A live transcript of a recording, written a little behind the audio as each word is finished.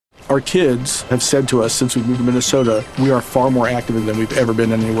Our kids have said to us since we moved to Minnesota, we are far more active than we've ever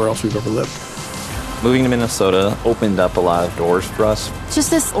been anywhere else we've ever lived. Moving to Minnesota opened up a lot of doors for us. Just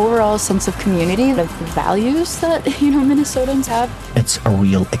this overall sense of community, of values that, Minnesotans have. It's a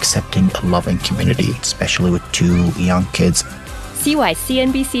real accepting, loving community, especially with 2 young kids. See why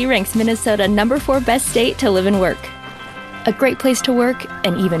CNBC ranks Minnesota number 4 best state to live and work. A great place to work,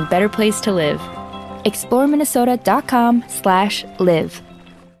 an even better place to live. ExploreMinnesota.com/live.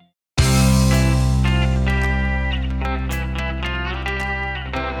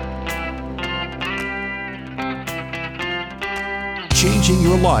 Changing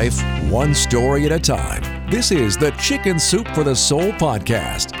your life one story at a time. This is the Chicken Soup for the Soul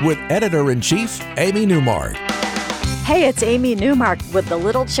podcast with Editor-in-Chief Amy Newmark. Hey, it's Amy Newmark with the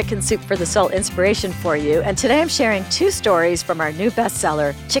Little Chicken Soup for the Soul inspiration for you. And today I'm sharing 2 stories from our new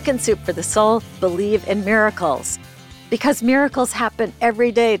bestseller, Chicken Soup for the Soul, Believe in Miracles. Because miracles happen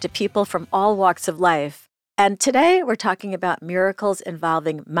every day to people from all walks of life. And today we're talking about miracles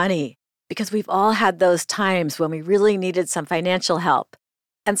involving money. Because we've all had those times when we really needed some financial help.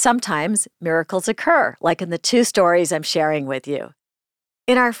 And sometimes miracles occur, like in the 2 stories I'm sharing with you.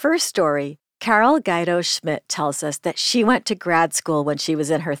 In our first story, Carol Guido Schmidt tells us that she went to grad school when she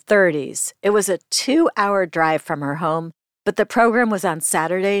was in her 30s. It was a 2-hour drive from her home, but the program was on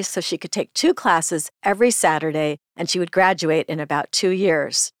Saturdays, so she could take 2 classes every Saturday, and she would graduate in about 2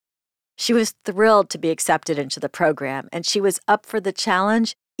 years. She was thrilled to be accepted into the program, and she was up for the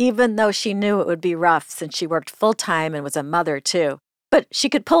challenge, even though she knew it would be rough since she worked full-time and was a mother too. But she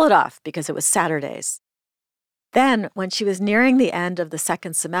could pull it off because it was Saturdays. Then, when she was nearing the end of the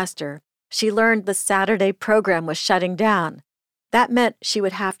 2nd semester, she learned the Saturday program was shutting down. That meant she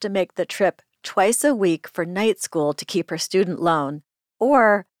would have to make the trip twice a week for night school to keep her student loan,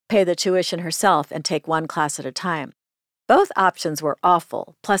 or pay the tuition herself and take 1 class at a time. Both options were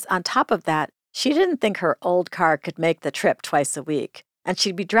awful. Plus, on top of that, she didn't think her old car could make the trip twice a week, and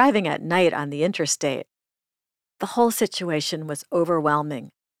she'd be driving at night on the interstate. The whole situation was overwhelming.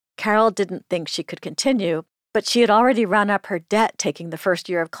 Carol didn't think she could continue, but she had already run up her debt taking the first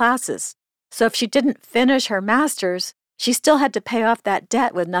year of classes. So if she didn't finish her master's, she still had to pay off that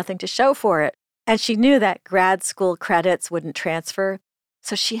debt with nothing to show for it. And she knew that grad school credits wouldn't transfer,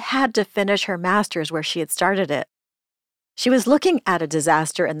 so she had to finish her master's where she had started it. She was looking at a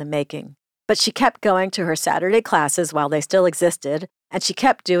disaster in the making, but she kept going to her Saturday classes while they still existed, and she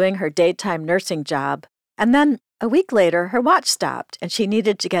kept doing her daytime nursing job. And then, a week later, her watch stopped, and she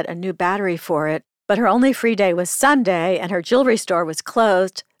needed to get a new battery for it, but her only free day was Sunday, and her jewelry store was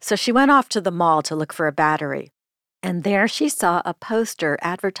closed, so she went off to the mall to look for a battery. And there she saw a poster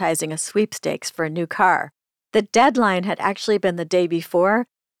advertising a sweepstakes for a new car. The deadline had actually been the day before,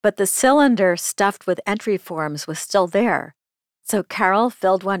 but the cylinder stuffed with entry forms was still there. So Carol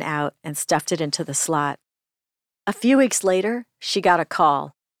filled one out and stuffed it into the slot. A few weeks later, she got a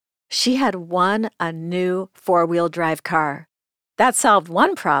call. She had won a new 4-wheel drive car. That solved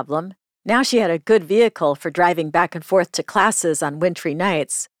one problem. Now she had a good vehicle for driving back and forth to classes on wintry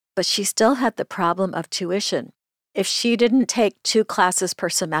nights, but she still had the problem of tuition. If she didn't take 2 classes per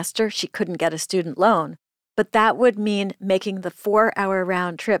semester, she couldn't get a student loan. But that would mean making the 4-hour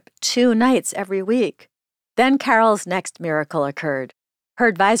round trip 2 nights every week. Then Carol's next miracle occurred. Her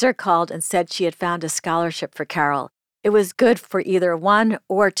advisor called and said she had found a scholarship for Carol. It was good for either 1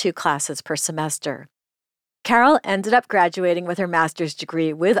 or 2 classes per semester. Carol ended up graduating with her master's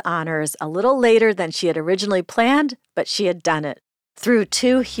degree with honors a little later than she had originally planned, but she had done it. Through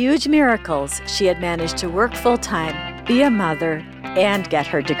 2 huge miracles, she had managed to work full-time, be a mother, and get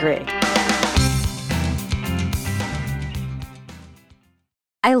her degree.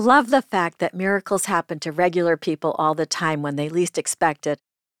 I love the fact that miracles happen to regular people all the time when they least expect it,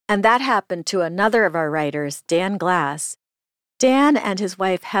 and that happened to another of our writers, Dan Glass. Dan and his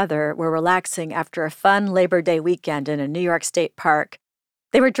wife Heather were relaxing after a fun Labor Day weekend in a New York State park.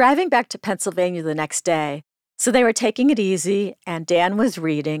 They were driving back to Pennsylvania the next day, so they were taking it easy, and Dan was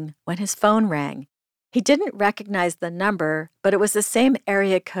reading when his phone rang. He didn't recognize the number, but it was the same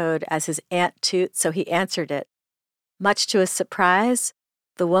area code as his Aunt Toot, so he answered it. Much to his surprise,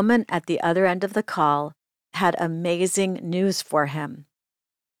 the woman at the other end of the call had amazing news for him.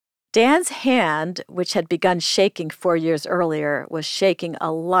 Dan's hand, which had begun shaking 4 years earlier, was shaking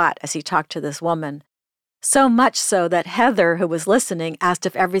a lot as he talked to this woman. So much so that Heather, who was listening, asked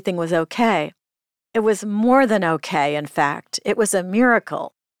if everything was okay. It was more than okay, in fact. It was a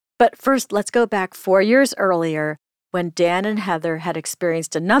miracle. But first, let's go back 4 years earlier when Dan and Heather had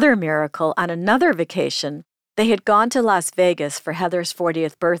experienced another miracle on another vacation. They had gone to Las Vegas for Heather's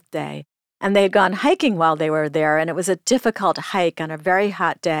 40th birthday, And they had gone hiking while they were there, and it was a difficult hike on a very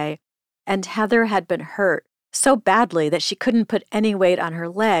hot day. And Heather had been hurt so badly that she couldn't put any weight on her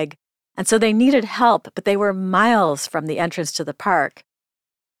leg, and so they needed help, but they were miles from the entrance to the park.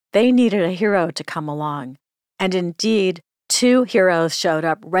 They needed a hero to come along. And indeed, 2 heroes showed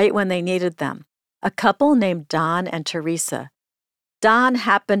up right when they needed them, a couple named Don and Teresa. Don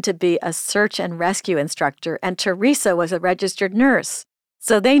happened to be a search and rescue instructor, and Teresa was a registered nurse.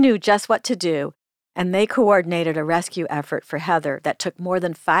 So they knew just what to do, and they coordinated a rescue effort for Heather that took more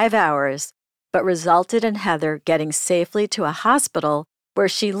than 5 hours, but resulted in Heather getting safely to a hospital where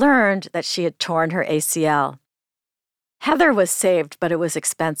she learned that she had torn her ACL. Heather was saved, but it was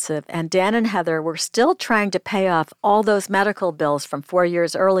expensive, and Dan and Heather were still trying to pay off all those medical bills from 4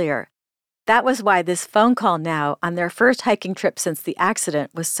 years earlier. That was why this phone call now, on their first hiking trip since the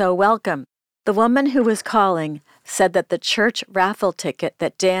accident, was so welcome. The woman who was calling said that the church raffle ticket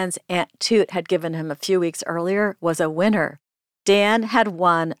that Dan's Aunt Toot had given him a few weeks earlier was a winner. Dan had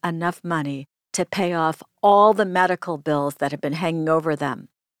won enough money to pay off all the medical bills that had been hanging over them.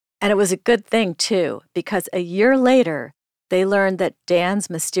 And it was a good thing, too, because a year later, they learned that Dan's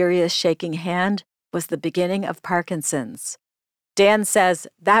mysterious shaking hand was the beginning of Parkinson's. Dan says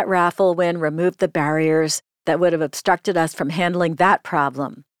that raffle win removed the barriers that would have obstructed us from handling that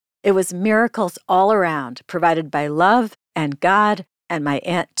problem. It was miracles all around, provided by love and God and my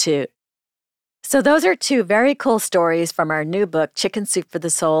Aunt Toot. So those are 2 very cool stories from our new book, Chicken Soup for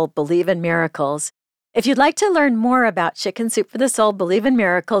the Soul, Believe in Miracles. If you'd like to learn more about Chicken Soup for the Soul, Believe in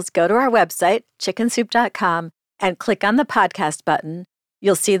Miracles, go to our website, chickensoup.com, and click on the podcast button.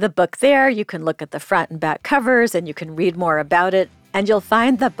 You'll see the book there. You can look at the front and back covers, and you can read more about it. And you'll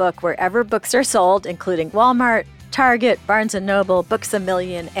find the book wherever books are sold, including Walmart, Target, Barnes & Noble, Books A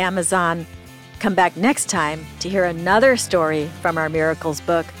Million, Amazon. Come back next time to hear another story from our Miracles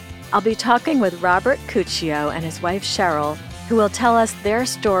book. I'll be talking with Robert Cuccio and his wife Cheryl, who will tell us their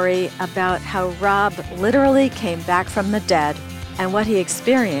story about how Rob literally came back from the dead and what he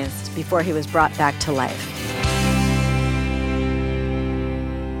experienced before he was brought back to life.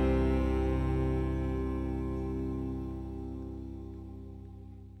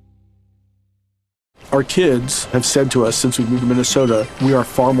 Our kids have said to us since we moved to Minnesota, we are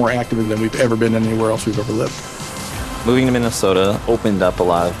far more active than we've ever been anywhere else we've ever lived. Moving to Minnesota opened up a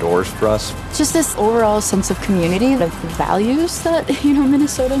lot of doors for us. Just this overall sense of community, of values that,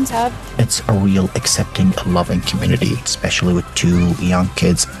 Minnesotans have. It's a real accepting, loving community, especially with 2 young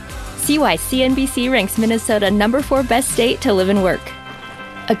kids. See why CNBC ranks Minnesota number 4 best state to live and work.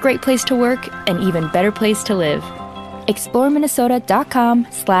 A great place to work, an even better place to live.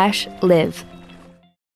 ExploreMinnesota.com/live.